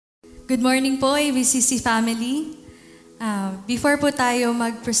Good morning po, ABCC family. Before po tayo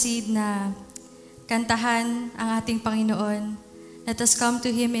mag-proceed na kantahan ang ating Panginoon, let us come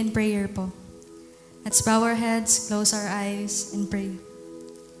to Him in prayer po. Let's bow our heads, close our eyes, and pray.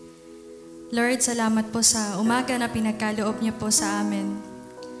 Lord, salamat po sa umaga na pinagkaloob niyo po sa amin.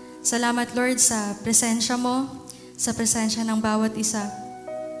 Salamat, Lord, sa presensya mo, sa presensya ng bawat isa.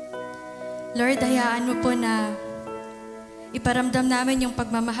 Lord, hayaan mo po na iparamdam namin yung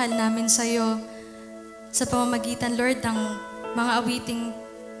pagmamahal namin sa iyo sa pamamagitan, Lord, ng mga awiting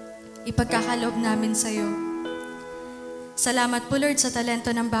ipagkakaloob namin sa iyo. Salamat po, Lord, sa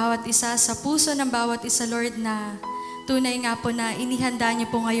talento ng bawat isa, sa puso ng bawat isa, Lord, na tunay nga po na inihanda niyo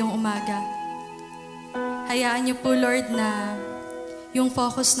po ngayong umaga. Hayaan niyo po, Lord, na yung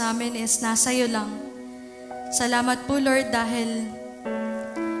focus namin is nasa iyo lang. Salamat po, Lord, dahil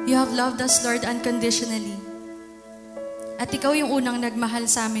you have loved us, Lord, unconditionally. At ikaw yung unang nagmahal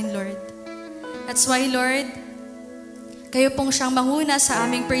sa amin, Lord. That's why, Lord, kayo pong siyang manguna sa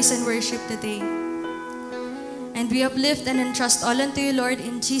aming praise and worship today. And we uplift and entrust all unto you, Lord.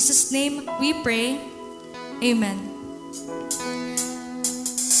 In Jesus' name we pray. Amen.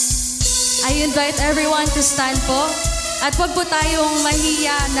 I invite everyone to stand po. At huwag po tayong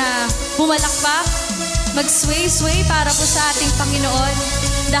mahiya na bumalakpak, mag-sway-sway para po sa ating Panginoon.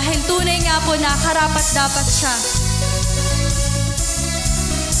 Dahil tunay nga po na karapat-dapat siya.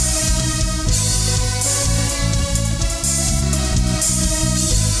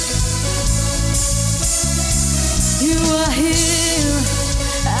 You are here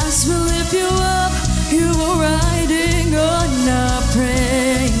as we lift you up. You are riding on our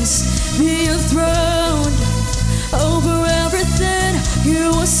praise. Be enthroned over everything.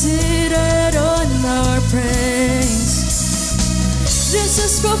 You are seated on our praise. This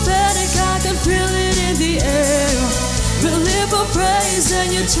is prophetic, I can feel it in the air. We live for praise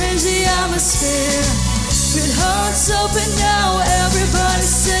and you change the atmosphere. With hearts open now, everybody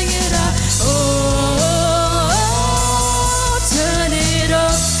sing it out. Turn it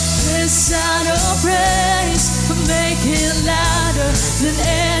up, this sound of praise. Make it louder than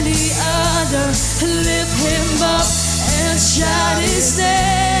any other. Lift him up and shout his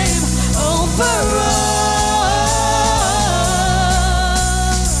name over all.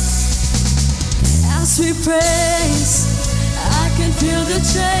 As we praise, I can feel the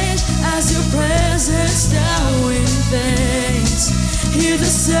change as your presence now invades. Hear the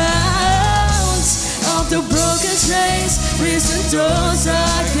sounds of the broken chains, prison doors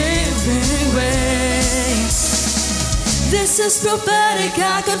are giving way. This is prophetic,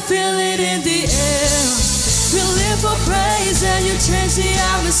 I can feel it in the air. We live for praise and you change the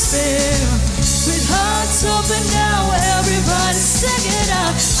atmosphere. With hearts open now, everybody sing it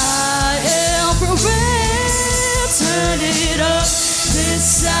out. I am for real, turn it up. This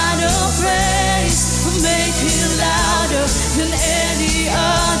sound of praise, make it louder than any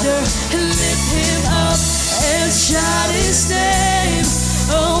other. Lift him up and shout his name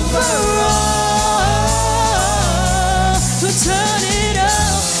over all. Turn it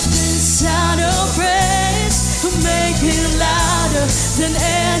up, this sound of praise, make it louder than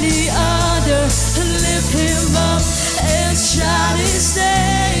any other. Lift him up and shout his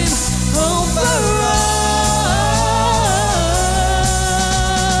name over all.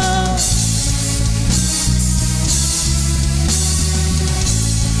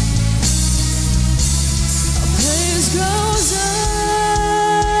 Praise goes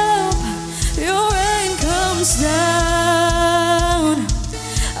up, your rain comes down.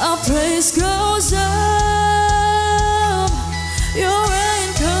 Our praise goes up, your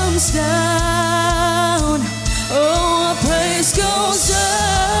rain comes down. Oh, our praise goes up,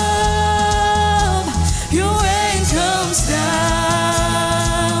 your rain comes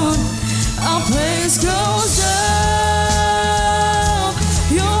down. Our praise goes up,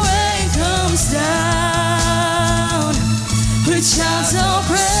 your rain comes down. We shout our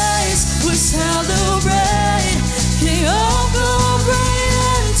praise, we celebrate, King of glory.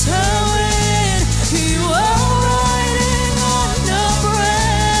 You are riding on the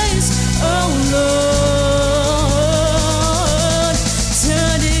praise, oh Lord.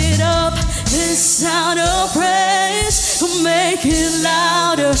 Turn it up, this sound of praise, make it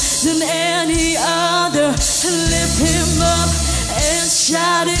louder than any other. Lift him up and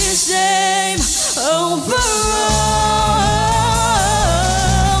shout his name over all.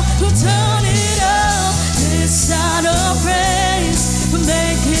 Turn it up, this sound of praise,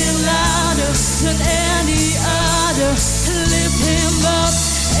 make it louder than any other. Lift him up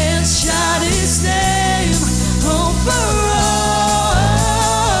and shout his name over all.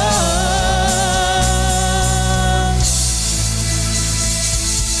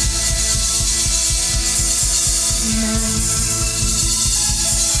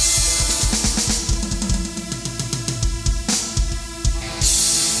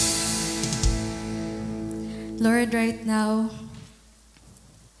 Lord, right now,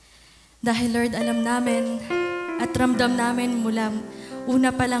 dahil Lord, alam namin at ramdam namin mula una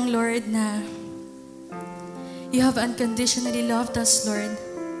pa lang, Lord, na You have unconditionally loved us, Lord.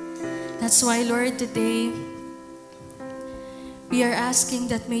 That's why, Lord, today, we are asking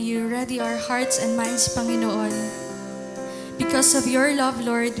that may You ready our hearts and minds, Panginoon. Because of Your love,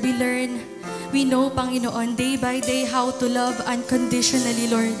 Lord, we know, Panginoon, day by day how to love unconditionally,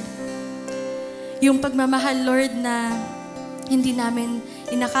 Lord. Yung pagmamahal, Lord, na hindi namin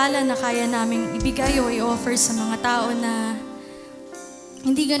inakala na kaya naming ibigay o i-offer sa mga tao na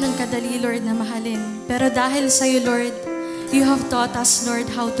hindi ganun kadali, Lord, na mahalin. Pero dahil sa iyo, Lord, You have taught us, Lord,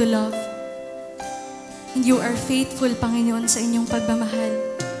 how to love. And You are faithful, Panginoon, sa inyong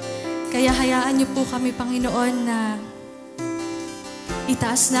pagmamahal. Kaya hayaan Niyo po kami, Panginoon, na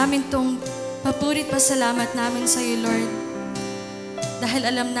itaas namin tong papurit pasalamat namin sa iyo, Lord. Dahil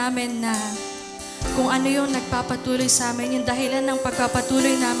alam namin na kung ano yung nagpapatuloy sa amin, yung dahilan ng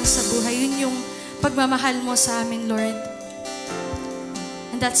pagpapatuloy namin sa buhay, yun yung pagmamahal mo sa amin, Lord.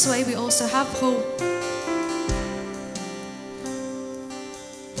 And that's why we also have hope.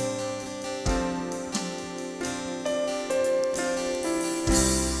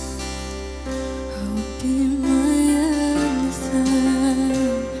 Hope in my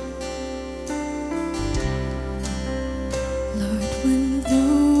anthem. Lord, when the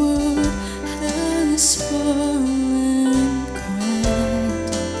world has fallen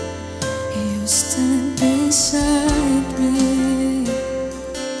quiet, You stand beside me.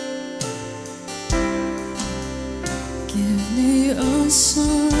 Give me a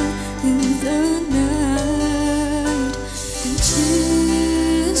song in the night. And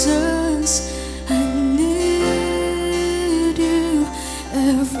Jesus, I need You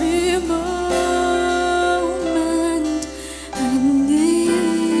every moment. I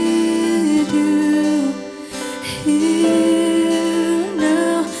need You here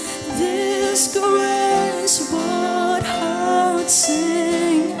now. This grace, what heart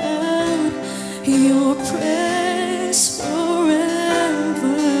sing out Your praise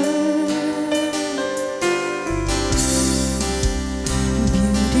forever.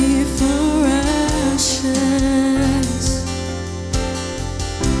 Beautiful ashes,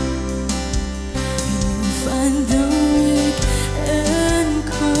 You find the weak and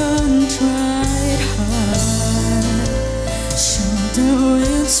contrite heart. Shoulder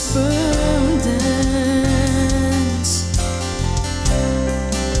its burdens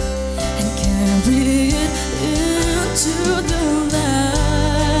and carry it into the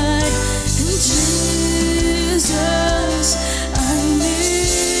light. And Jesus, I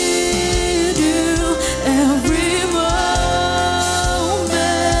need You every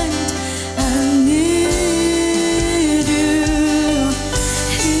moment. I need You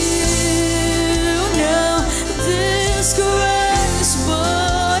here now. This grace,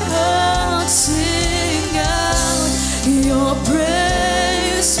 what heart sing out Your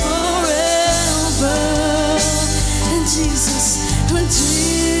praise forever. And Jesus,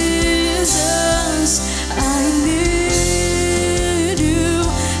 I need You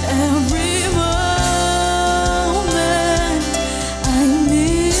every moment. I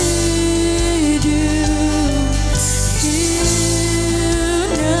need You here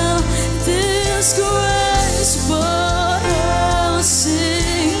now. This grace, what I'll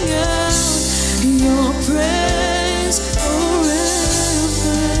sing out Your praise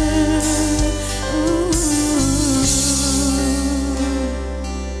forever.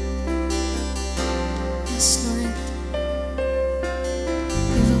 Yes, Lord.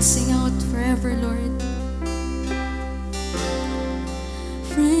 We will sing out forever, Lord.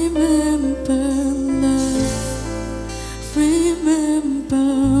 Remember love, remember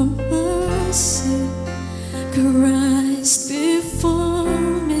mercy. Christ before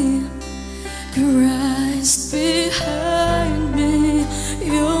me, Christ behind me.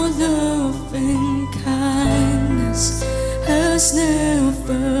 Your loving kindness has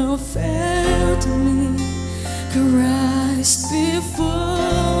never failed me. Christ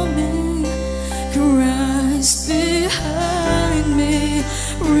before me, Christ behind me.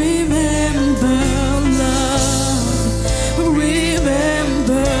 Remember love,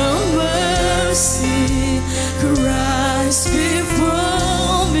 remember mercy. Christ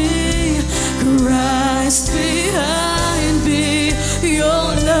before me, Christ behind me. Your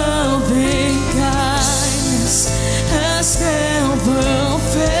loving kindness has never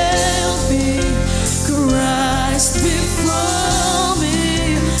failed me. Christ before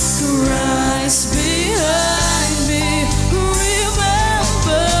me, Christ behind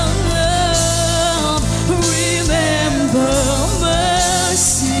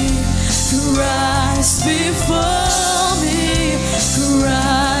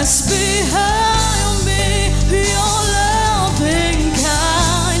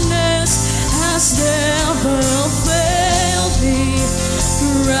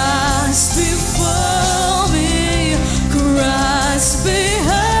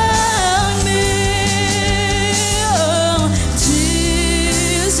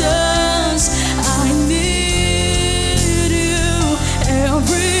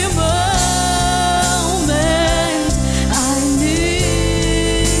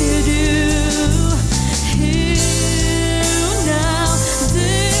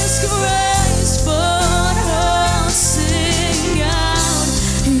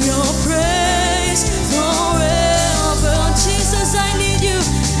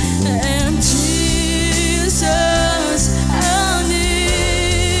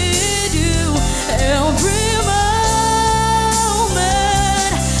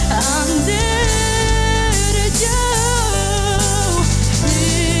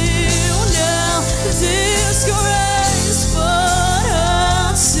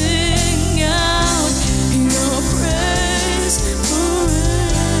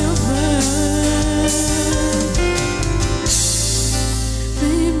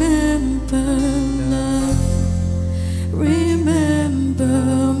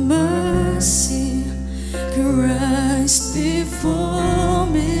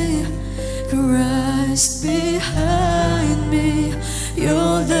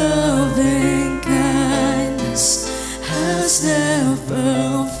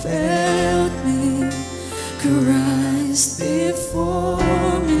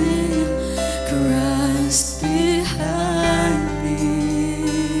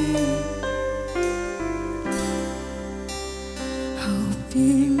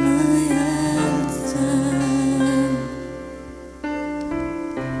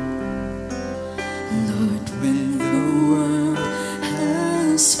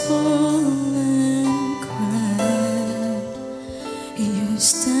has fallen cried, you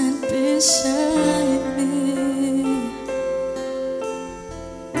stand beside me.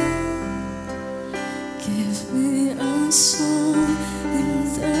 Give me a song in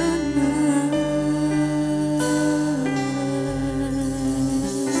the night.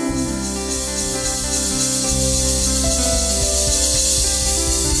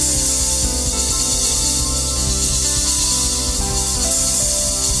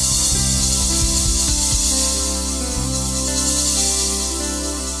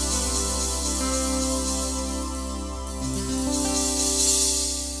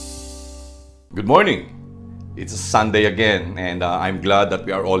 Good morning. It's a Sunday again, and I'm glad that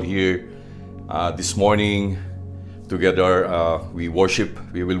we are all here this morning together. We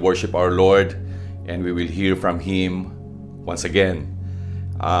will worship our Lord, and we will hear from Him once again.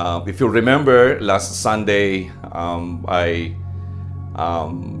 If you remember, last Sunday,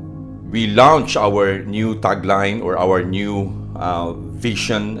 we launched our new tagline or our new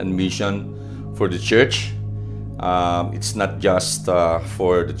vision and mission for the church. It's not just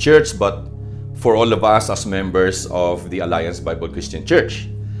for the church, but for all of us as members of the Alliance Bible Christian Church.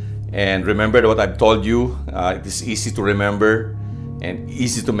 And remember what I've told you, it is easy to remember and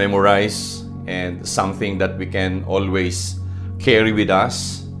easy to memorize, and something that we can always carry with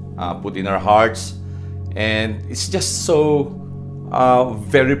us, put in our hearts. And it's just so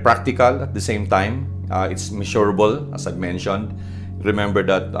very practical at the same time. It's measurable, as I've mentioned. Remember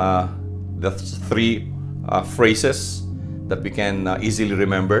that the three phrases that we can easily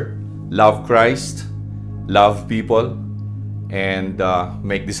remember: love Christ, love people, and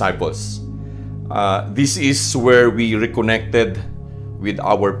make disciples. This is where we reconnected with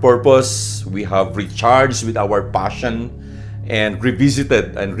our purpose. We have recharged with our passion and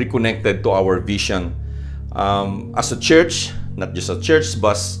revisited and reconnected to our vision as a church, not just a church,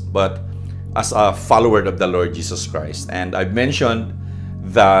 but as a follower of the Lord Jesus Christ. And I've mentioned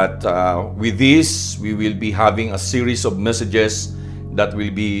that with this, we will be having a series of messages that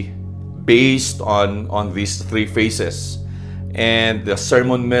will be based on these three phases, and the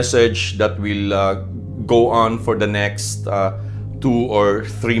sermon message that will go on for the next 2 or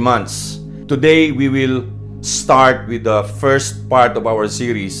 3 months. Today we will start with the first part of our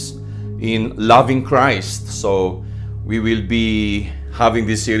series in loving Christ. So we will be having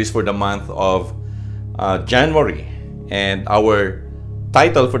this series for the month of January, and our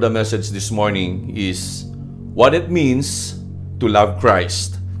title for the message this morning is What It Means to Love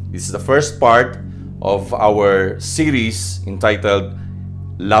Christ. This is the first part of our series entitled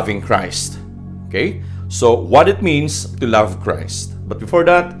Loving Christ. Okay? So, what it means to love Christ. But before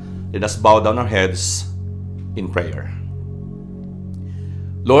that, let us bow down our heads in prayer.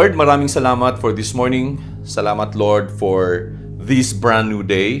 Lord, maraming salamat for this morning. Salamat, Lord, for this brand new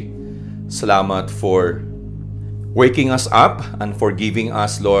day. Salamat for waking us up and for giving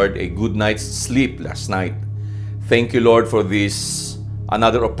us, Lord, a good night's sleep last night. Thank you, Lord, for this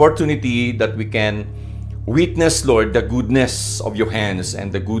another opportunity that we can witness, Lord, the goodness of your hands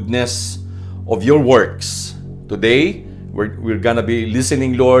and the goodness of your works. Today, we're gonna be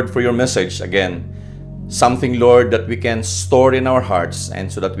listening, Lord, for your message again. Something, Lord, that we can store in our hearts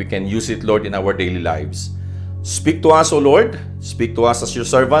and so that we can use it, Lord, in our daily lives. Speak to us, O Lord. Speak to us as your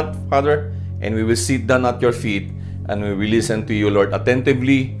servant, Father, and we will sit down at your feet and we will listen to you, Lord,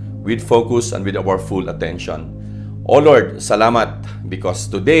 attentively, with focus and with our full attention. Oh Lord, salamat, because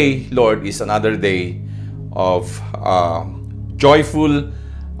today, Lord, is another day of joyful,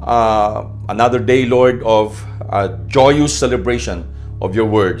 another day, Lord, of joyous celebration of your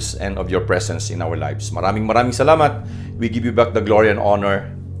words and of your presence in our lives. Maraming salamat. We give you back the glory and honor.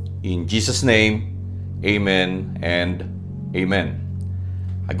 In Jesus' name, amen and amen.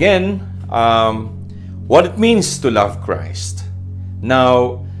 Again, what it means to love Christ.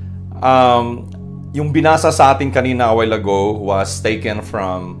 Now, yung binasa sa atin kanina a while ago was taken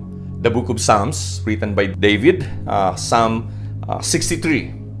from the book of Psalms, written by David, Psalm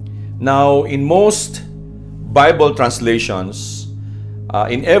 63. Now, in most Bible translations,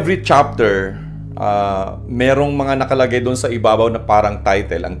 in every chapter, merong mga nakalagay doon sa ibabaw na parang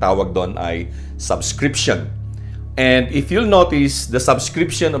title. Ang tawag doon ay subscription. And if you'll notice, the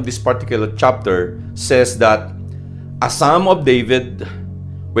subscription of this particular chapter says that a Psalm of David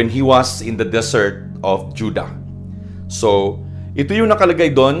when he was in the desert of Judah. So, ito yung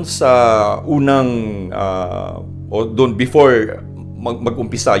nakalagay doon sa unang, o doon before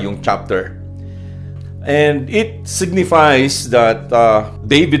mag-umpisa yung chapter. And it signifies that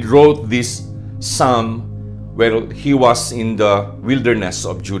David wrote this psalm where he was in the wilderness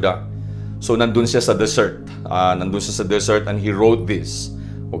of Judah. So, nandun siya sa desert. And he wrote this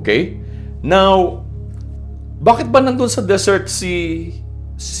Okay? Now, bakit ba nandun sa desert si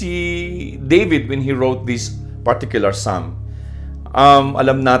David when he wrote this particular psalm?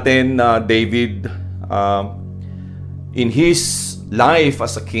 Alam natin na David, in his life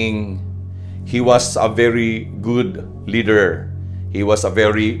as a king, he was a very good leader. He was a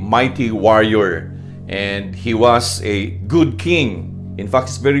very mighty warrior. And he was a good king. In fact,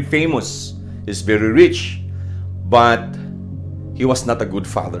 he's very famous. He's very rich. But he was not a good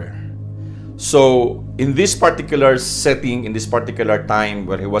father. So, in this particular setting, in this particular time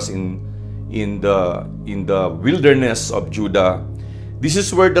where he was in the wilderness of Judah, this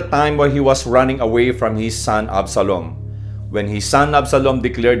is where the time where he was running away from his son Absalom. When his son Absalom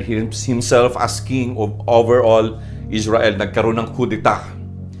declared himself as king over all Israel, nagkaroon ng kudeta.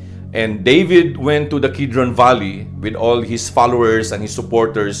 And David went to the Kidron Valley with all his followers and his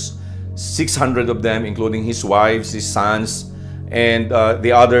supporters, 600 of them, including his wives, his sons, and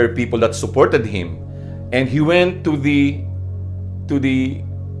the other people that supported him. And he went to the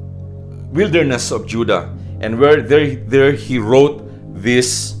wilderness of Judah, and where there he wrote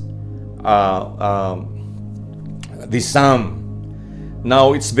this psalm.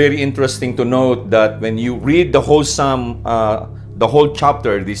 Now, it's very interesting to note that when you read the whole psalm, the whole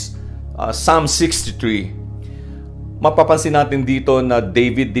chapter, this Psalm 63, mapapansin natin dito na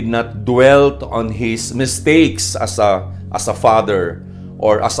David did not dwell on his mistakes as a father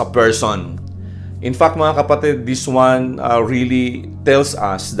or as a person. In fact, mga kapatid, this one really tells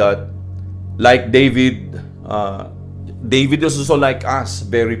us that, like David, David is also like us,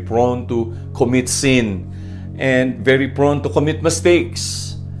 very prone to commit sin and very prone to commit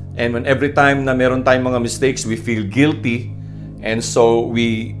mistakes. And when every time na meron tayong mga mistakes, we feel guilty, and so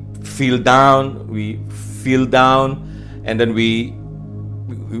we feel down, and then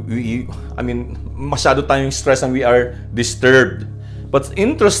masyado tayong stress and we are disturbed. But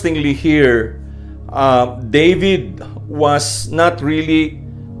interestingly here, David was not really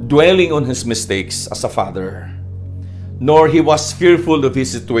dwelling on his mistakes as a father, nor he was fearful of his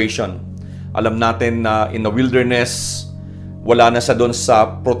situation. Alam natin na in the wilderness, wala na siya doon sa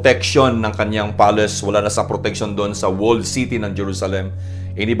protection ng kanyang palace, wala na sa protection doon sa walled city ng Jerusalem.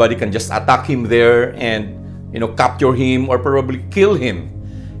 Anybody can just attack him there and, capture him or probably kill him.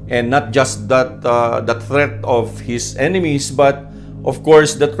 And not just that threat of his enemies, but of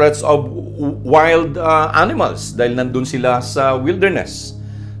course the threats of wild animals dahil nandun sila sa wilderness.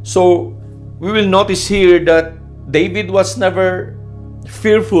 So we will notice here that David was never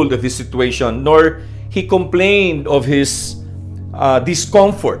fearful of his situation, nor he complained of his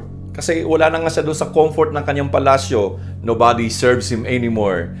discomfort. Kasi wala na nga siya doon sa comfort ng kanyang palasyo. Nobody serves him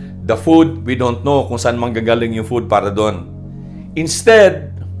anymore. The food, we don't know kung saan manggagaling yung food para doon. Instead,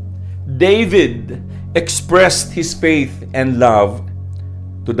 David expressed his faith and love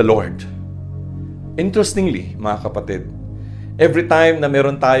to the Lord. Interestingly, mga kapatid, every time na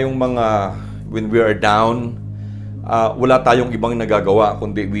meron tayong when we are down, wala tayong ibang nagagawa,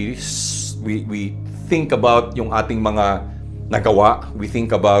 kundi we think about yung ating mga nagawa, we think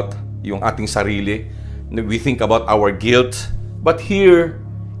about yung ating sarili, we think about our guilt. But here,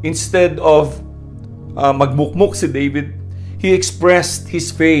 instead of magmukmuk si David, he expressed his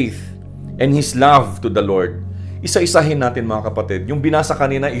faith and his love to the Lord. Isa-isahin natin, mga kapatid. Yung binasa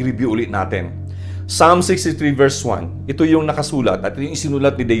kanina, i-review ulit natin. Psalm 63 verse 1. Ito yung nakasulat at ito yung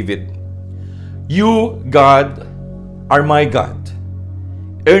isinulat ni David. You, God, are my God.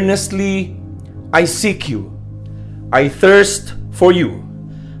 Earnestly, I seek you. I thirst for you.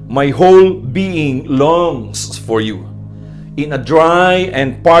 My whole being longs for you. In a dry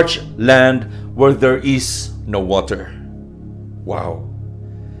and parched land where there is no water. Wow.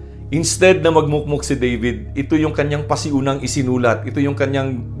 Instead na magmukmuk si David, ito yung kanyang pasiunang isinulat. Ito yung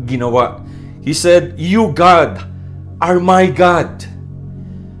kanyang ginawa. He said, you, God, are my God.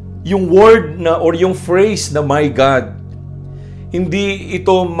 Yung word na or yung phrase na my God, hindi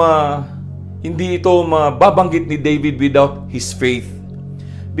ito mababanggit ni David without his faith.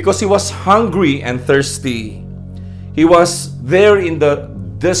 Because he was hungry and thirsty. He was there in the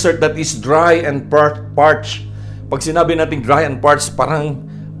desert that is dry and parched. Pag sinabi natin dry and parched, parang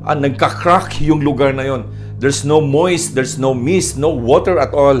nagka-crack yung lugar na yon. There's no moist, there's no mist, no water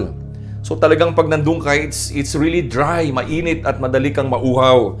at all. So talagang pag nandun ka, it's really dry, mainit at madali kang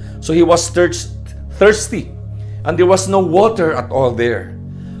mauhaw. So he was thirsty. And there was no water at all there.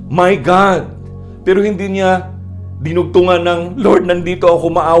 My God! Pero hindi niya dinugtungan ng, Lord, nandito ako,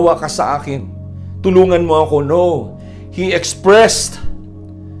 maawa ka sa akin. Tulungan mo ako. No. He expressed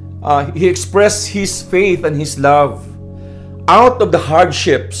his faith and his love. Out of the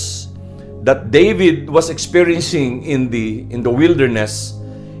hardships that David was experiencing in the wilderness,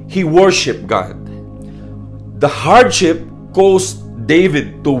 he worshiped God. The hardship caused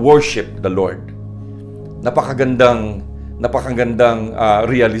David to worship the Lord. Napakagandang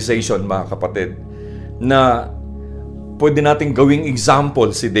realization, mga kapatid, na pwede nating gawing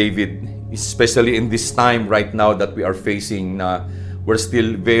example si David, especially in this time right now that we are facing, na we're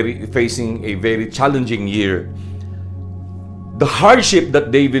still facing a very challenging year. The hardship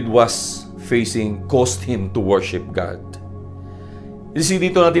that David was facing caused him to worship God. Kasi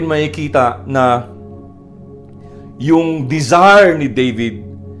dito natin makikita na yung desire ni David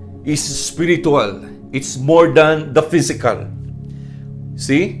is spiritual. It's more than the physical.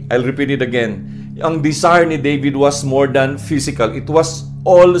 See? I'll repeat it again. Ang desire ni David was more than physical. It was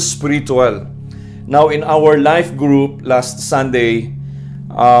all spiritual. Now, in our life group last Sunday,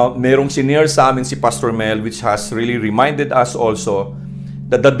 merong senior sa amin si Pastor Mel, which has really reminded us also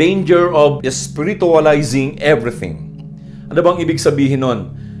that the danger of spiritualizing everything. Ano bang ibig sabihin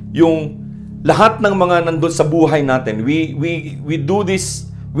nun? Yung lahat ng mga nandun sa buhay natin, we do this,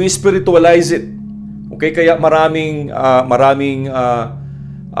 we spiritualize it. Okay, kaya maraming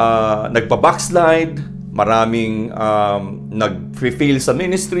nagpa-backslide, maraming nag-fail sa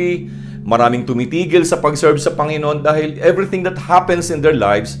ministry, maraming tumitigil sa pag-serve sa Panginoon dahil everything that happens in their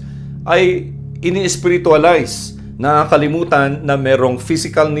lives ay ini-spiritualize. Nakakalimutan na merong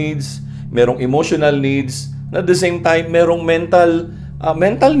physical needs, merong emotional needs, na at the same time merong mental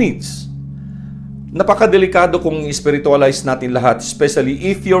needs. Napakadelikado kung spiritualize natin lahat, especially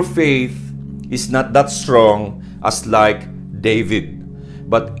if your faith is not that strong as like David.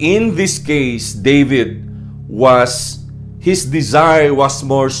 But in this case, David his desire was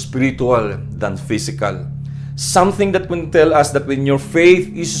more spiritual than physical. Something that will tell us that when your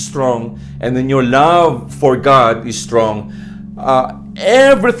faith is strong and when your love for God is strong,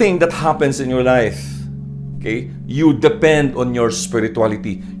 everything that happens in your life, okay, you depend on your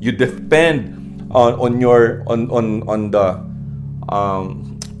spirituality. You depend on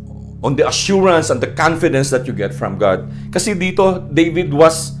the assurance and the confidence that you get from God. Kasi dito, David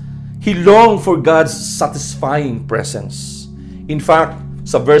he longed for God's satisfying presence. In fact,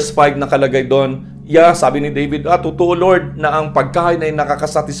 sa verse 5 nakalagay doon, sabi ni David, totoo Lord na ang pagkain ay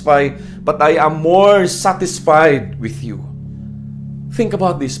nakakasatisfy, but I am more satisfied with you. Think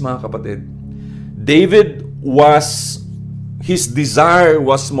about this, mga kapatid. His desire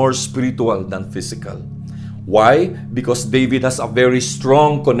was more spiritual than physical. Why? Because David has a very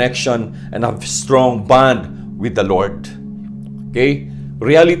strong connection and a strong bond with the Lord. Okay?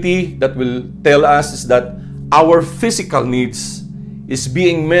 Reality that will tell us is that our physical needs is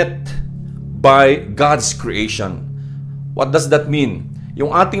being met by God's creation. What does that mean? Yung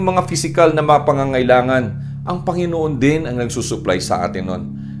ating mga physical na mga pangangailangan, ang Panginoon din ang nagsusupply sa atin nun.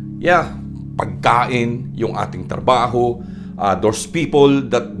 Pagkain, yung ating trabaho, those people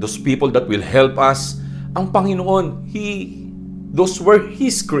that will help us. Ang Panginoon, those were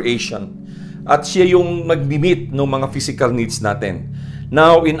His creation. At siya yung nag-meet ng mga physical needs natin.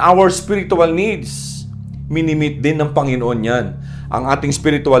 Now, in our spiritual needs, minimit din ng Panginoon yan. Ang ating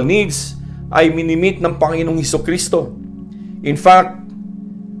spiritual needs ay minimit ng Panginoong Hesukristo. In fact,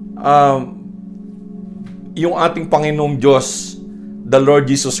 yung ating Panginoong Diyos, the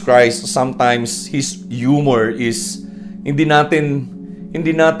Lord Jesus Christ, sometimes His humor is hindi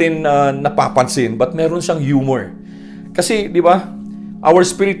natin napapansin, but meron siyang humor. Kasi, di ba, our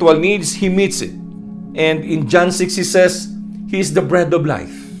spiritual needs, He meets it. And in John 6, He says, He is the bread of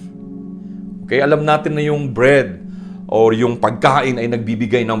life. Okay, alam natin na yung bread or yung pagkain ay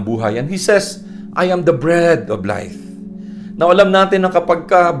nagbibigay ng buhay. And He says, I am the bread of life. Now, alam natin na kapag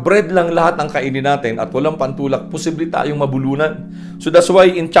bread lang lahat ang kainin natin at walang pantulak, posible tayong mabulunan. So that's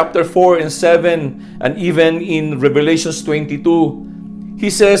why in chapter 4 and 7 and even in Revelations 22, He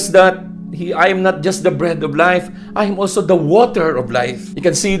says that I am not just the bread of life, I am also the water of life. You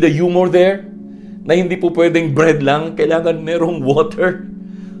can see the humor there, na hindi po pwedeng bread lang, kailangan merong water.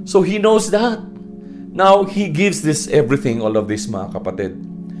 So He knows that. Now, He gives this everything, all of this, mga kapatid.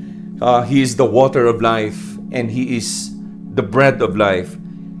 He is the water of life, and He is the bread of life.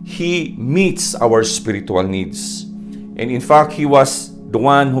 He meets our spiritual needs. And in fact, He was the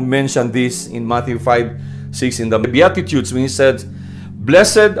one who mentioned this in Matthew 5:6 in the Beatitudes when He said,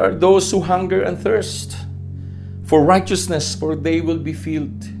 Blessed are those who hunger and thirst for righteousness, for they will be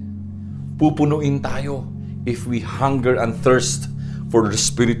filled. Pupunuin tayo if we hunger and thirst for the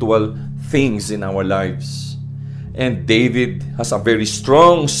spiritual things in our lives. And David has a very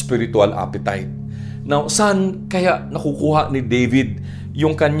strong spiritual appetite. Now, saan kaya nakukuha ni David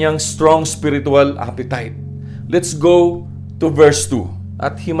yung kanyang strong spiritual appetite? Let's go to verse 2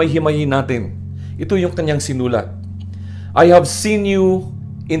 at himay-himayin natin. Ito yung kanyang sinulat. I have seen you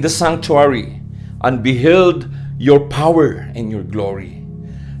in the sanctuary and beheld your power and your glory.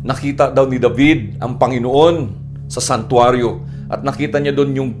 Nakita daw ni David ang Panginoon sa santuaryo at nakita niya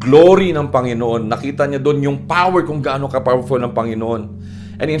doon yung glory ng Panginoon. Nakita niya doon yung power, kung gaano ka-powerful ng Panginoon.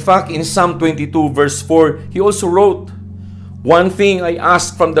 And in fact, in Psalm 22 verse 4, he also wrote, "One thing I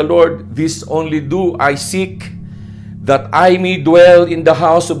ask from the Lord, this only do I seek, that I may dwell in the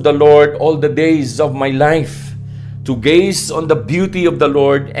house of the Lord all the days of my life, to gaze on the beauty of the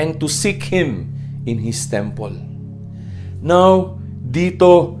Lord and to seek Him in His temple." Now,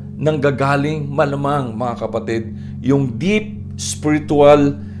 dito nanggagaling malamang, mga kapatid, yung deep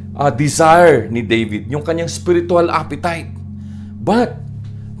spiritual desire ni David, yung kanyang spiritual appetite. But,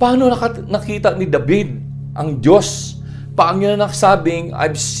 paano nakita ni David ang Diyos? Paano niya nagsabing,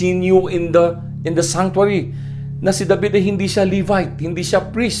 "I've seen you in the sanctuary," na si David ay hindi siya Levite, hindi siya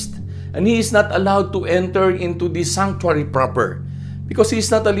priest, and he is not allowed to enter into the sanctuary proper because he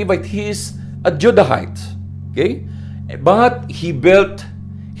is not a Levite, he is a Judahite. Okay? But he built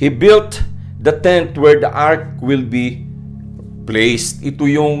the tent where the ark will be placed. Ito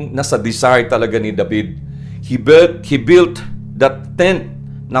yung nasa desire talaga ni David. He built that tent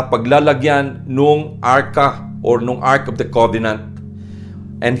na paglalagyan nung arka or nung Ark of the Covenant.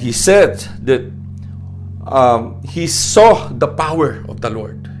 And he said that he saw the power of the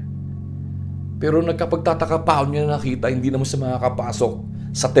Lord. Pero nagkapagtataka pa, niya nakita, hindi naman siya makakapasok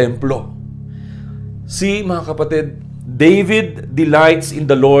sa templo. See, mga kapatid, David delights in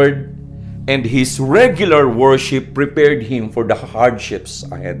the Lord, and his regular worship prepared him for the hardships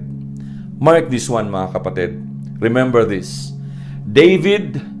ahead. Mark this one, mga kapatid. Remember this.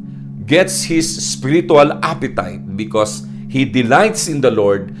 David gets his spiritual appetite because he delights in the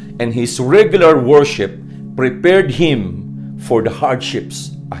Lord, and his regular worship prepared him for the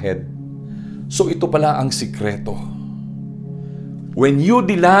hardships ahead. So ito pala ang sikreto. When you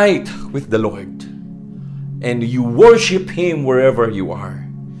delight with the Lord and you worship Him wherever you are,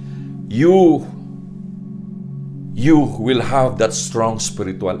 you will have that strong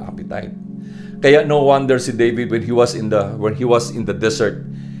spiritual appetite. Kaya no wonder si David when he was in the desert,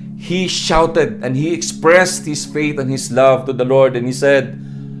 he shouted and he expressed his faith and his love to the Lord, and he said,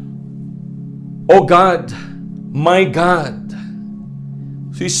 "Oh God, my God."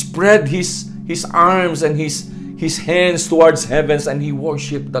 So he spread his arms and his hands towards heavens and he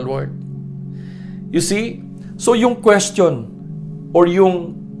worshiped the Lord. You see? So yung question or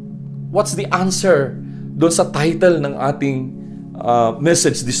yung what's the answer doon sa title ng ating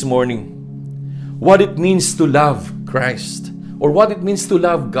message this morning? What it means to love Christ or what it means to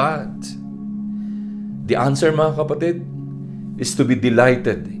love God? The answer, mga kapatid, is to be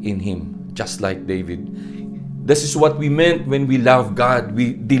delighted in Him, just like David. This is what we meant when we love God.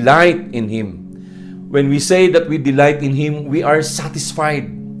 We delight in Him. When we say that we delight in Him, we are satisfied.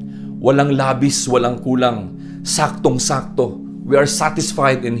 Walang labis, walang kulang. Saktong-sakto. We are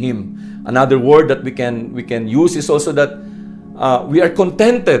satisfied in Him. Another word that we can use is also that we are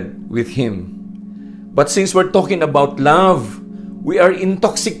contented with Him. But since we're talking about love, we are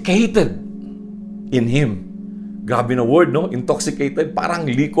intoxicated in Him. Grabe na word, no? Intoxicated. Parang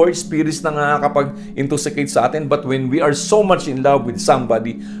liquor, spirits na nakakapag-intoxicate sa atin. But when we are so much in love with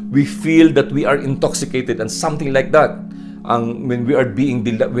somebody, we feel that we are intoxicated, and something like that. When we are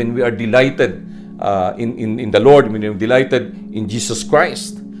delighted in the Lord, when we are delighted in Jesus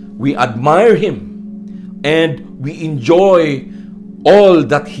Christ, we admire Him and we enjoy all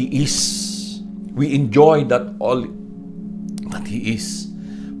that He is. We enjoy that all that He is.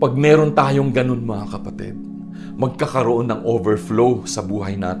 Pag meron tayong ganun, mga kapatid, magkakaroon ng overflow sa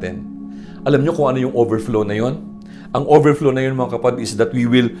buhay natin. Alam niyo kung ano yung overflow na yon? Ang overflow na yon, mga kapatid, is that we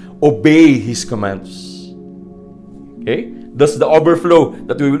will obey His commands. Okay? That's the overflow,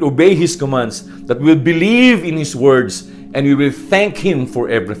 that we will obey His commands, that we will believe in His words, and we will thank Him for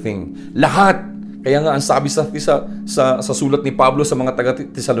everything. Lahat. Kaya nga ang sabi sa sulat ni Pablo sa mga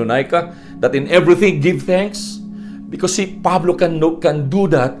taga-Thessalonica, that in everything give thanks, because si Pablo can do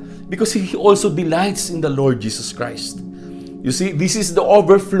that because he also delights in the Lord Jesus Christ. You see, this is the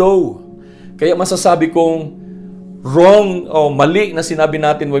overflow. Kaya masasabi kong wrong o mali na sinabi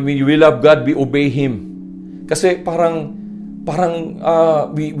natin when we love God, we obey Him. Kasi parang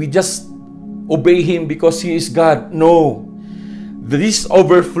we just obey Him because He is God. No. This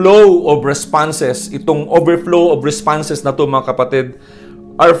overflow of responses, itong overflow of responses na to, mga kapatid,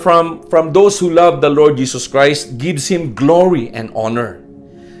 are from those who love the Lord Jesus Christ, gives Him glory and honor.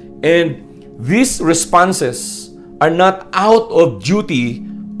 And these responses are not out of duty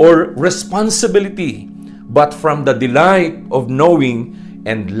or responsibility, but from the delight of knowing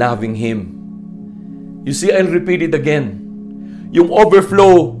and loving Him. You see, I'll repeat it again. yung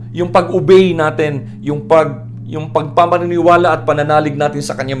overflow, yung pag-obey natin, yung pagpamaniniwala at pananalig natin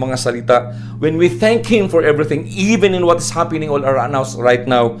sa kanyang mga salita. When we thank Him for everything, even in what is happening all around us right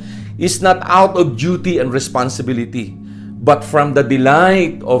now, is not out of duty and responsibility, but from the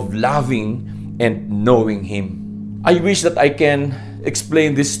delight of loving and knowing Him. I wish that I can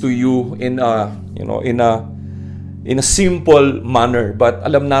explain this to you in a simple manner, but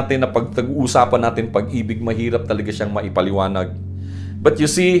alam natin na pag tag-uusapan natin pag-ibig, mahirap talaga siyang maipaliwanag. But you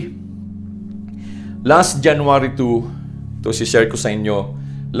see, last January 2, to share ko sa inyo,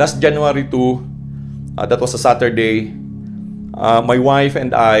 last January 2, that was a Saturday, my wife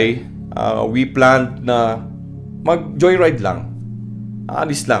and I, we planned na mag-joyride lang,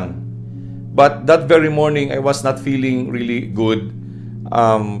 alis lang. But that very morning, I was not feeling really good.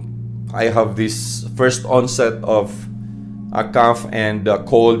 I have this first onset of a cough and a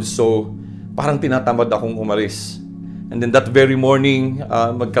cold, so parang tinatamad akong umalis. And then that very morning,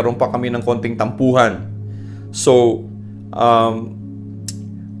 magkaroon pa kami ng konting tampuhan. So,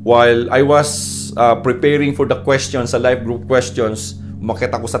 while I was preparing for the questions, sa life group questions,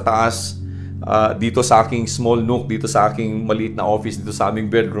 umakyat ako sa taas, dito sa aking small nook, dito sa aking maliit na office, dito sa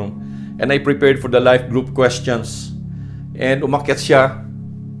aming bedroom. And I prepared for the life group questions. And umakyat siya,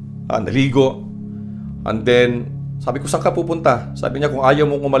 naligo. And then, sabi ko, saan ka pupunta? Sabi niya, kung ayaw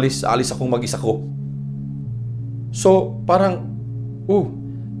mong umalis, alis akong mag-isa ko. So, parang,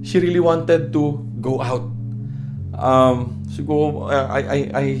 she really wanted to go out. Siguro,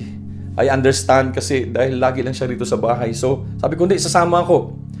 I understand kasi dahil lagi lang siya rito sa bahay. So, sabi ko, hindi, sasama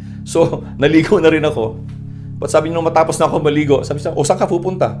ako. So, naligo na rin ako. But sabi niya, matapos na ako maligo, sabi niya, saan ka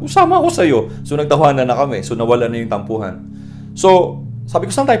pupunta? Sama ako sa'yo. So, nagtawanan na kami. So, nawala na yung tampuhan. So, sabi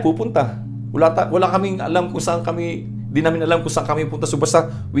ko, saan tayo pupunta? Wala kaming alam kung saan kami, di namin alam kung saan kami punta. So, basta,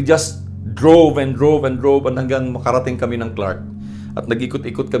 we just drove and hanggang makarating kami ng Clark. At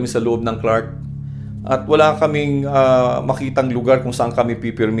nag-ikot-ikot kami sa loob ng Clark. At wala kaming makitang lugar kung saan kami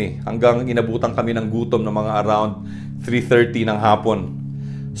pipirmi. Hanggang inabutan kami ng gutom ng mga around 3:30 ng hapon.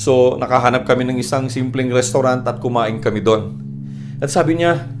 So, nakahanap kami ng isang simpleng restaurant at kumain kami doon. At sabi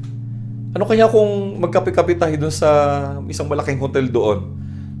niya, ano kaya kung magkape-kape tayo doon sa isang malaking hotel doon?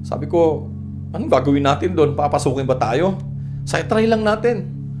 Sabi ko, anong gagawin natin doon? Papasukin ba tayo? Say, try lang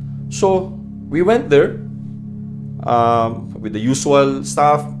natin. So, we went there with the usual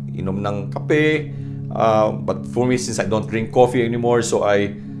stuff, inom ng kape. But for me, since I don't drink coffee anymore, so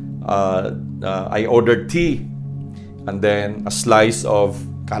I ordered tea. And then, a slice of,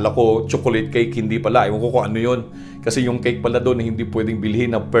 kala ko, chocolate cake, hindi pala. Ewan ko kung ano yun. Kasi yung cake pala doon, hindi pwedeng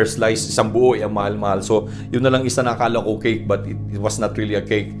bilhin na per slice, isang buo, ang mahal-mahal. So, yun na lang isa na akala ko cake, but it was not really a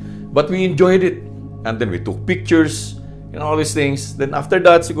cake. But we enjoyed it. And then we took pictures, and all these things. Then after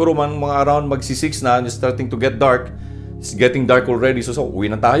that, siguro mga around magsi-6 na, it's starting to get dark. It's getting dark already. So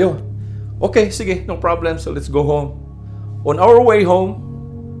uwi na tayo. Okay, sige, no problem. So let's go home. On our way home,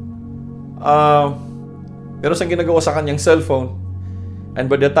 meron siyang ginagawa sa kanyang cellphone. And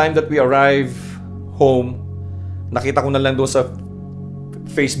by the time that we arrive home, nakita ko na lang doon sa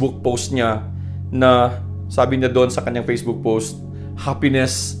Facebook post niya na sabi niya doon sa kanyang Facebook post,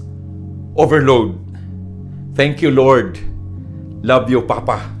 happiness overload. Thank you, Lord. Love you,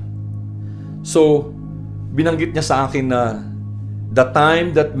 Papa. So, binanggit niya sa akin na the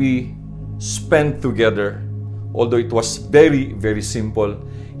time that we spent together, although it was very, very simple,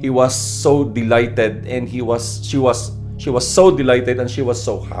 he was so delighted and she was so delighted and she was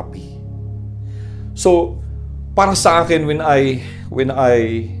so happy. So, para sa akin, when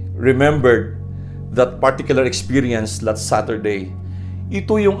I remembered that particular experience last Saturday,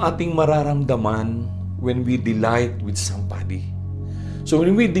 ito yung ating mararamdaman when we delight with somebody. So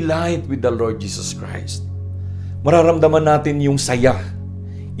when we delight with the Lord Jesus Christ, mararamdaman natin yung saya,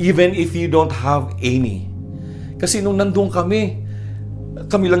 even if you don't have any. Kasi nung nandun kami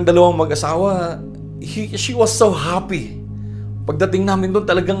lang dalawang mag-asawa, she was so happy. Pagdating namin doon,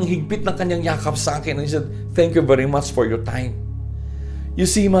 talagang higpit ng kanyang yakap sa akin. And he said, thank you very much for your time. You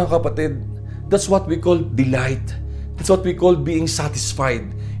see, mga kapatid, that's what we call delight. That's what we call being satisfied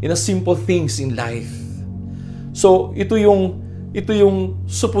in the simple things in life. So, ito yung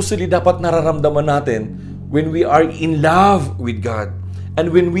supposedly dapat nararamdaman natin when we are in love with God.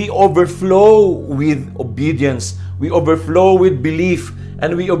 And when we overflow with obedience, we overflow with belief,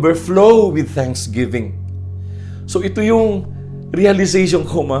 and we overflow with thanksgiving. So, ito yung realization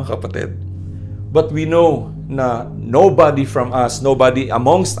ko, mga kapatid. But we know na nobody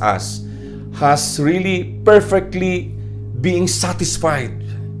amongst us has really perfectly being satisfied.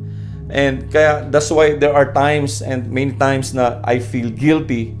 And kaya that's why there are times and many times na I feel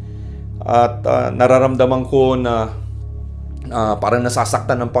guilty at nararamdaman ko na parang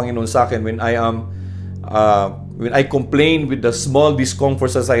nasasaktan ng Panginoon sa akin when when I complain with the small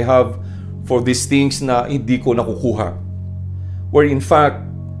discomforts as I have for these things na hindi ko nakukuha. Where in fact,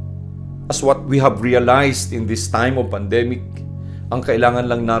 as what we have realized in this time of pandemic, ang kailangan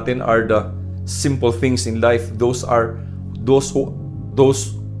lang natin are the simple things in life. Those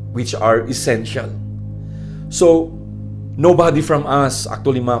which are essential. So, nobody from us,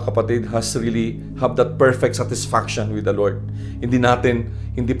 actually mga kapatid, has really have that perfect satisfaction with the Lord. Hindi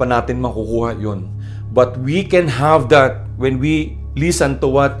pa natin makukuha yun. But we can have that when we listen to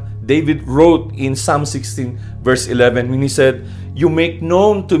what David wrote in Psalm 16 verse 11 when he said, You make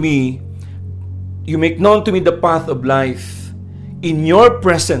known to me the path of life. In your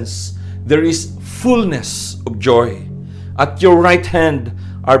presence there is fullness of joy. At your right hand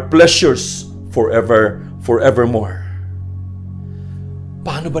are pleasures forevermore.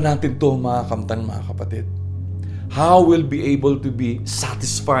 Paano ba natin to makakamtan, mga kapatid? How will be able to be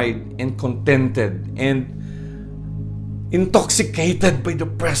satisfied and contented and intoxicated by the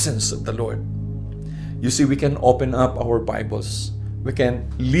presence of the Lord? You see, we can open up our Bibles. We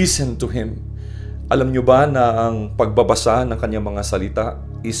can listen to Him. Alam nyo ba na ang pagbabasa ng kanyang mga salita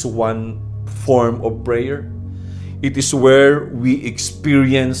is one form of prayer? It is where we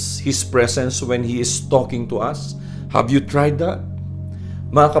experience His presence when He is talking to us. Have you tried that?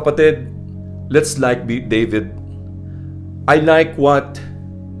 Mga kapatid, let's like David. I like what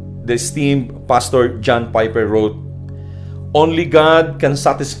the esteemed Pastor John Piper wrote. Only God can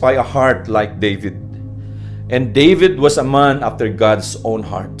satisfy a heart like David. And David was a man after God's own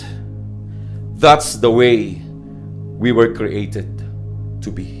heart. That's the way we were created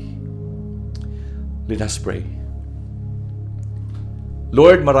to be. Let us pray.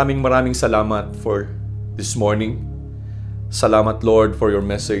 Lord, maraming salamat for this morning. Salamat, Lord, for your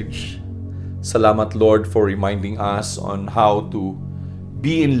message. Salamat, Lord, for reminding us on how to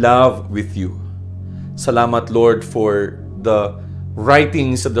be in love with you. Salamat, Lord, for the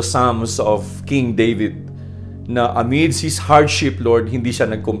writings of the Psalms of King David na amidst his hardship, Lord, hindi siya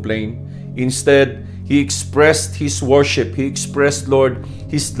nag-complain. Instead, he expressed his worship. He expressed, Lord,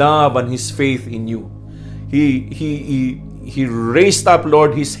 his love and his faith in you. He raised up,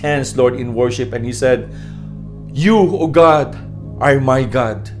 Lord, his hands, Lord, in worship, and he said, You, O God, are my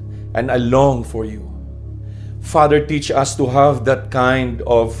God, and I long for you. Father, teach us to have that kind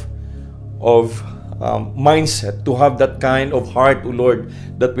of mindset, to have that kind of heart, O Lord,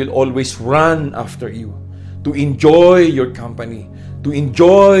 that will always run after you, to enjoy your company, to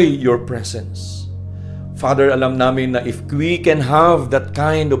enjoy your presence. Father, alam namin na if we can have that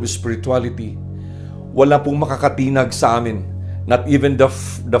kind of spirituality, wala pong makakatinag sa amin. Not even the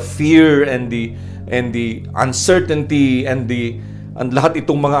fear and the uncertainty and lahat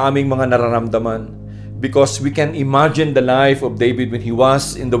itong mga aming mga nararamdaman. Because we can imagine the life of David when he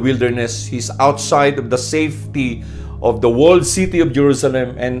was in the wilderness. He's outside of the safety of the walled city of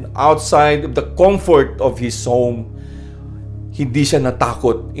Jerusalem and outside of the comfort of his home. Hindi siya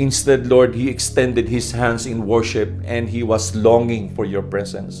natakot. Instead, Lord, he extended his hands in worship and he was longing for your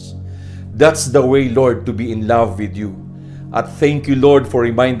presence. That's the way, Lord, to be in love with you. At thank you, Lord, for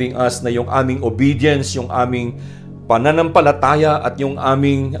reminding us na yung aming obedience, yung aming pananampalataya at yung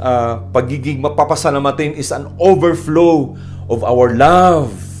aming pagiging mapapasalamatin is an overflow of our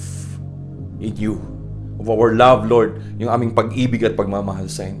love in you. Of our love, Lord, yung aming pag-ibig at pagmamahal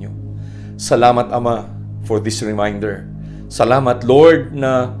sa inyo. Salamat, Ama, for this reminder. Salamat, Lord,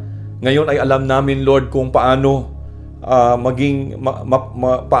 na ngayon ay alam namin, Lord, kung paano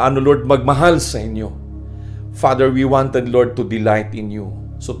paano, Lord, magmahal sa inyo. Father, we wanted, Lord, to delight in you.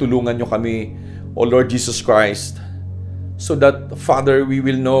 So tulungan nyo kami, O Lord Jesus Christ, so that, Father, we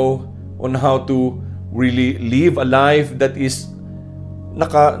will know on how to really live a life that is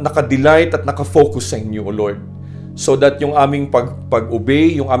naka-delight at naka-focus sa inyo, O Lord. So that yung aming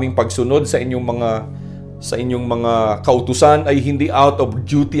pag-obey, yung aming pagsunod sa inyong mga kautusan ay hindi out of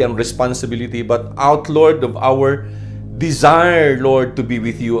duty and responsibility, but out, Lord, of our desire, Lord, to be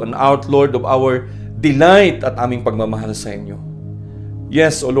with you, and out, Lord, of our delight at aming pagmamahal sa inyo.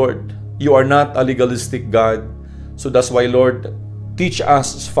 Yes, O Lord, you are not a legalistic God. So that's why, Lord, teach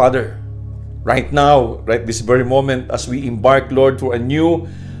us, Father, right now, right this very moment, as we embark, Lord, for a new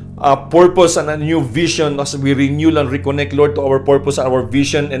purpose and a new vision, as we renew and reconnect, Lord, to our purpose, our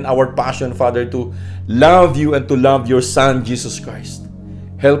vision, and our passion, Father, to love you and to love your Son, Jesus Christ.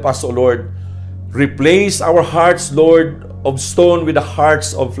 Help us, O Lord. Replace our hearts, Lord, of stone with the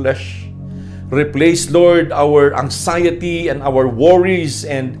hearts of flesh. Replace, Lord, our anxiety and our worries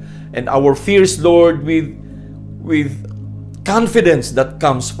and our fears, Lord, with confidence that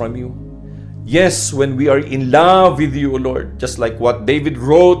comes from you. Yes, when we are in love with you, O Lord, just like what David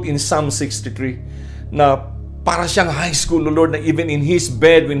wrote in Psalm 63, na para siyang high school, O Lord, na even in his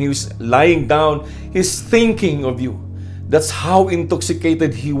bed, when he was lying down, he's thinking of you. That's how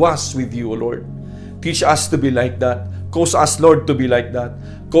intoxicated he was with you, O Lord. Teach us to be like that. Cause us, Lord, to be like that.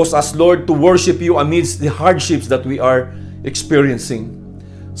 Cause us, Lord, to worship you amidst the hardships that we are experiencing.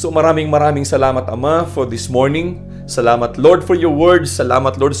 So maraming salamat, Ama, for this morning. Salamat, Lord, for your words.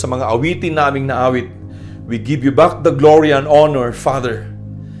 Salamat, Lord, sa mga awitin naming naawit. We give you back the glory and honor, Father,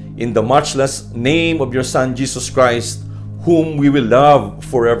 in the matchless name of your Son, Jesus Christ, whom we will love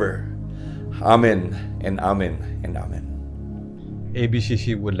forever. Amen and amen and amen.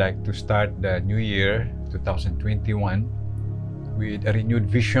 ABCC would like to start the new year, 2021, with a renewed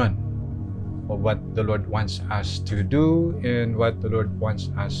vision of what the Lord wants us to do and what the Lord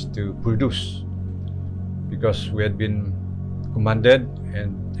wants us to produce. Because we had been commanded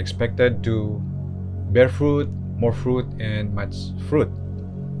and expected to bear fruit, more fruit, and much fruit.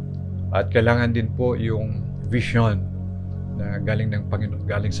 At kailangan din po yung vision na galing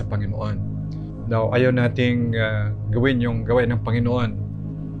sa Panginoon. Now, ayaw nating gawin yung gawain ng Panginoon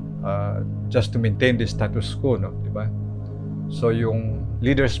just to maintain the status quo, no? Diba? So, yung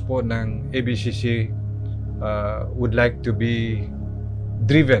leaders po ng ABCC would like to be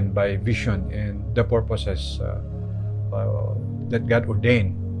driven by vision and the purposes that God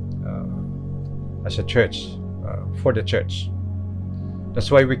ordained as a church, for the church. That's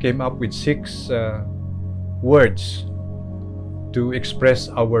why we came up with 6 words to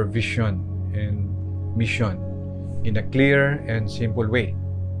express our vision and mission in a clear and simple way.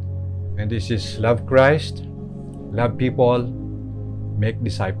 And this is love Christ, love people, make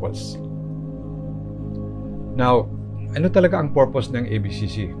disciples. Now, ano talaga ang purpose ng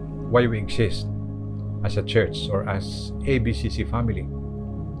ABCC? Why we exist as a church or as ABCC family?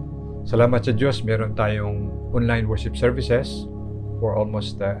 Salamat sa Diyos, meron tayong online worship services for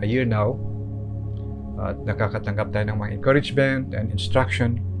almost a year now. At nakakatanggap tayo ng mga encouragement and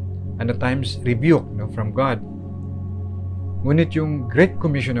instruction and at times rebuke, no, from God. Ngunit yung Great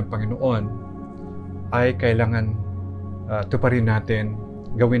Commission ng Panginoon ay kailangan tuparin natin,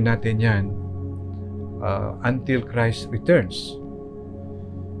 gawin natin yan until Christ returns.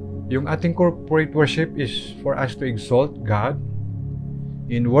 Yung ating corporate worship is for us to exalt God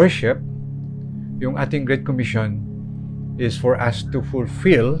in worship. Yung ating Great Commission is for us to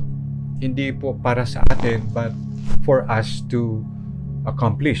fulfill, hindi po para sa atin, but for us to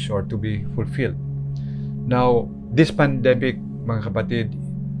accomplish or to be fulfilled. Now, this pandemic, mga kapatid,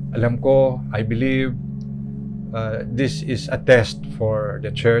 alam ko, I believe, this is a test for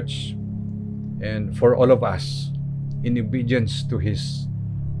the church and for all of us in obedience to His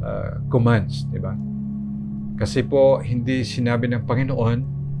commands, di ba? Kasi po, hindi sinabi ng Panginoon,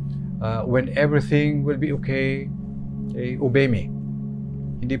 when everything will be okay, obey me.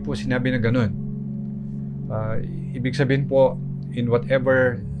 Hindi po sinabi na ganun. Ibig sabihin po, in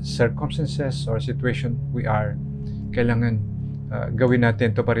whatever circumstances or situation we are, kailangan gawin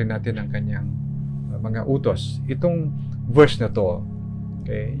natin, tuparin natin ang kanyang mga utos. Itong verse na to,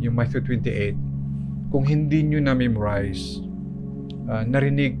 okay, yung Matthew 28, kung hindi nyo na-memorize,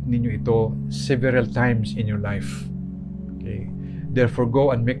 narinig ninyo ito several times in your life. Okay? Therefore,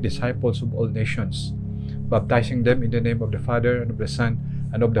 go and make disciples of all nations, baptizing them in the name of the Father and of the Son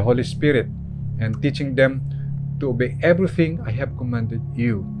and of the Holy Spirit, and teaching them to obey everything I have commanded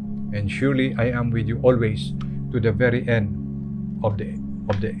you. And surely I am with you always to the very end of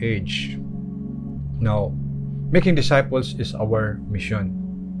the age. Now, making disciples is our mission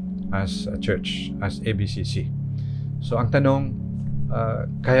as a church, as ABCC. So, ang tanong,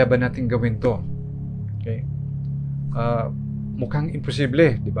 kaya ba natin gawin to? Okay? Mukhang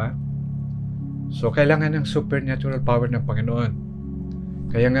imposible, di ba? So, kailangan ng supernatural power ng Panginoon.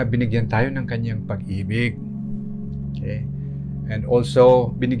 Kaya nga, binigyan tayo ng kanyang pag-ibig. Okay? And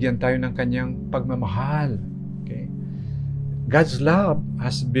also, binigyan tayo ng kanyang pagmamahal. Okay? God's love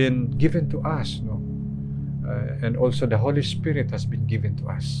has been given to us, no? And also, the Holy Spirit has been given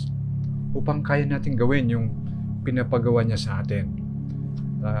to us upang kaya natin gawin yung pinapagawa niya sa atin.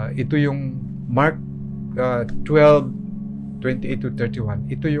 Ito yung Mark 12:28 to 31.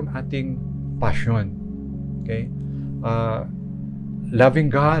 Ito yung ating passion. Okay? Loving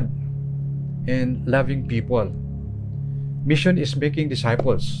God and loving people. Mission is making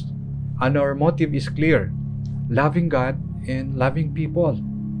disciples. And our motive is clear. Loving God and loving people.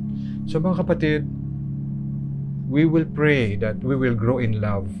 So mga kapatid, we will pray that we will grow in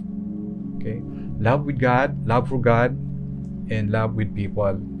love. Okay? Love with God, love for God, and love with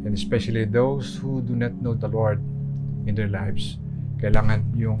people. And especially those who do not know the Lord in their lives.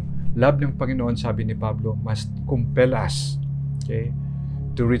 Kailangan yung love ng Panginoon, sabi ni Pablo, must compel us, okay,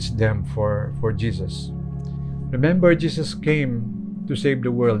 to reach them for Jesus. Remember, Jesus came to save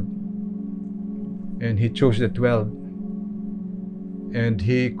the world, and He chose the 12, and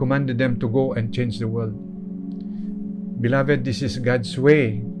He commanded them to go and change the world. Beloved, this is God's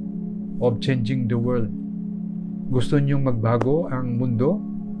way of changing the world. Gusto niyong magbago ang mundo?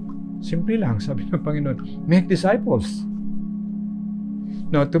 Simple lang, sabi ng Panginoon, make disciples.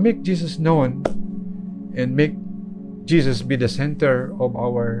 Now, to make Jesus known and make Jesus be the center of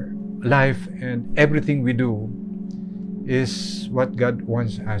our life and everything we do is what God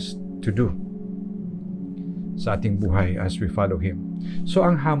wants us to do sa ating buhay as we follow Him. So,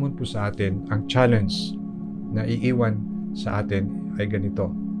 ang hamon po sa atin, ang challenge na iiwan sa atin ay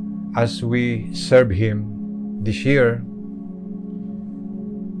ganito. As we serve Him this year,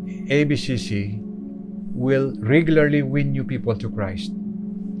 ABCC will regularly win new people to Christ,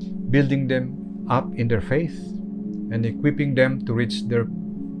 building them up in their faith and equipping them to reach their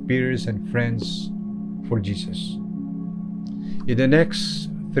peers and friends for Jesus. In the next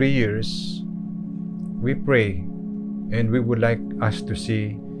 3 years, we pray and we would like us to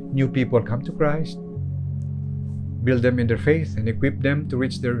see new people come to Christ, build them in their faith, and equip them to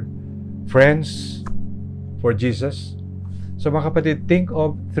reach their friends for Jesus. So mga kapatid, think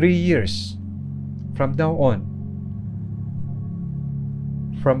of 3 years from now on,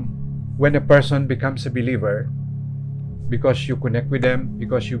 from when a person becomes a believer, because you connect with them,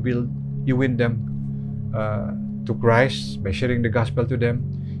 because you win them to Christ by sharing the gospel to them,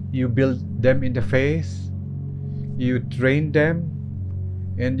 you build them in the faith, you train them,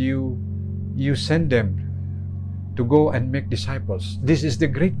 and you send them to go and make disciples. This is the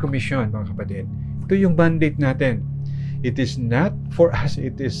Great Commission, mga kapatid. Ito yung mandate natin. It is not for us,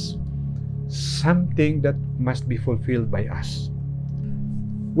 it is something that must be fulfilled by us.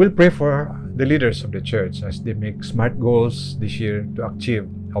 We'll pray for the leaders of the church as they make smart goals this year to achieve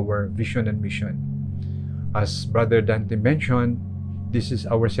our vision and mission. As Brother Dante mentioned, this is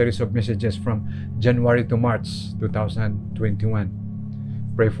our series of messages from January to March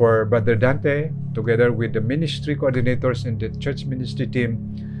 2021. Pray for Brother Dante together with the ministry coordinators and the church ministry team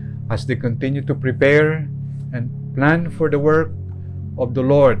as they continue to prepare and plan for the work of the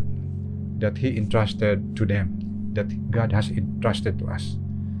Lord that He entrusted to them, that God has entrusted to us.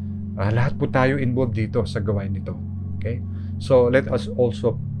 Lahat po tayo involved dito sa gawain nito. Okay? So let us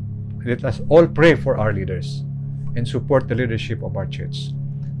all pray for our leaders and support the leadership of our church.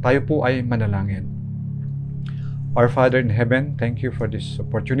 Tayo po ay manalangin. Our Father in heaven, thank you for this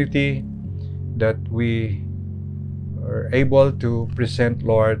opportunity that we are able to present,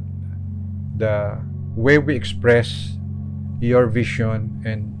 Lord, the way we express your vision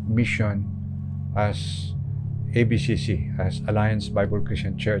and mission as ABCC, as Alliance Bible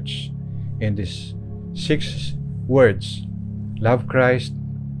Christian Church, in these 6 words: love Christ,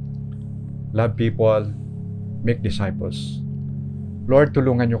 love people, make disciples. Lord,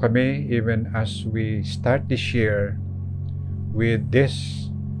 tulungan nyo kami even as we start this year with this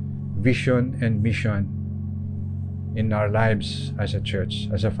vision and mission in our lives as a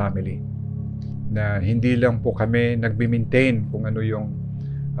church, as a family. Na hindi lang po kami nagbi-maintain kung ano yung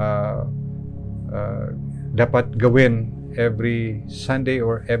dapat gawin every Sunday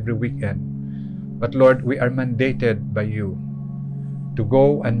or every weekend. But Lord, we are mandated by you to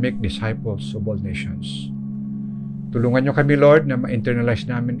go and make disciples of all nations. Tulungan nyo kami, Lord, na ma-internalize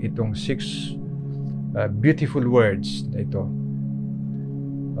namin itong 6 beautiful words na ito.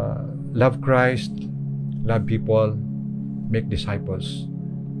 Love Christ, love people, make disciples.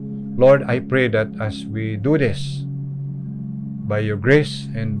 Lord, I pray that as we do this, by your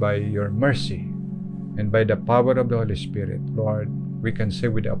grace and by your mercy, and by the power of the Holy Spirit, Lord, we can say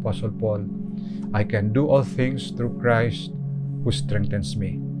with the Apostle Paul, I can do all things through Christ who strengthens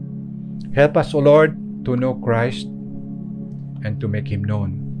me. Help us, O Lord, to know Christ and to make Him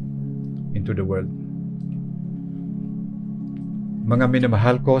known into the world. Mga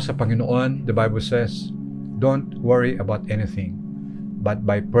minamahal ko sa Panginoon, the Bible says, don't worry about anything, but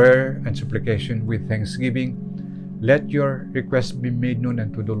by prayer and supplication with thanksgiving, let your requests be made known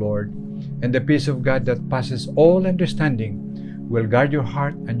unto the Lord, and the peace of God that passes all understanding will guard your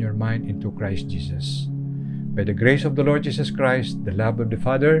heart and your mind into Christ Jesus. By the grace of the Lord Jesus Christ, the love of the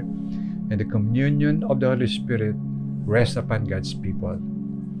Father, and the communion of the Holy Spirit rest upon God's people.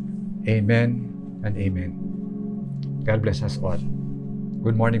 Amen and amen. God bless us all.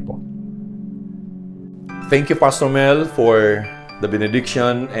 Good morning po. Thank you, Pastor Mel, for the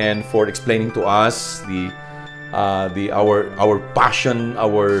benediction and for explaining to us our passion,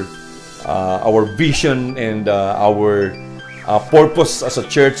 our vision, and our purpose as a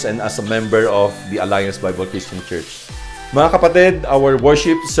church and as a member of the Alliance Bible Christian Church. Mga kapatid, our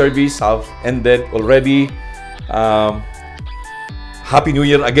worship service have ended already. Happy New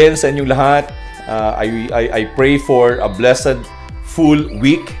Year again sa inyong lahat. I pray for a blessed full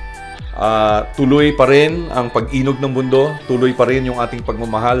week. Tuloy pa rin ang pag-inog ng mundo. Tuloy pa rin yung ating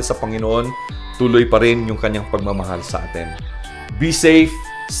pagmamahal sa Panginoon. Tuloy pa rin yung kanyang pagmamahal sa atin. Be safe,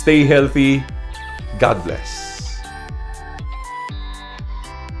 stay healthy. God bless.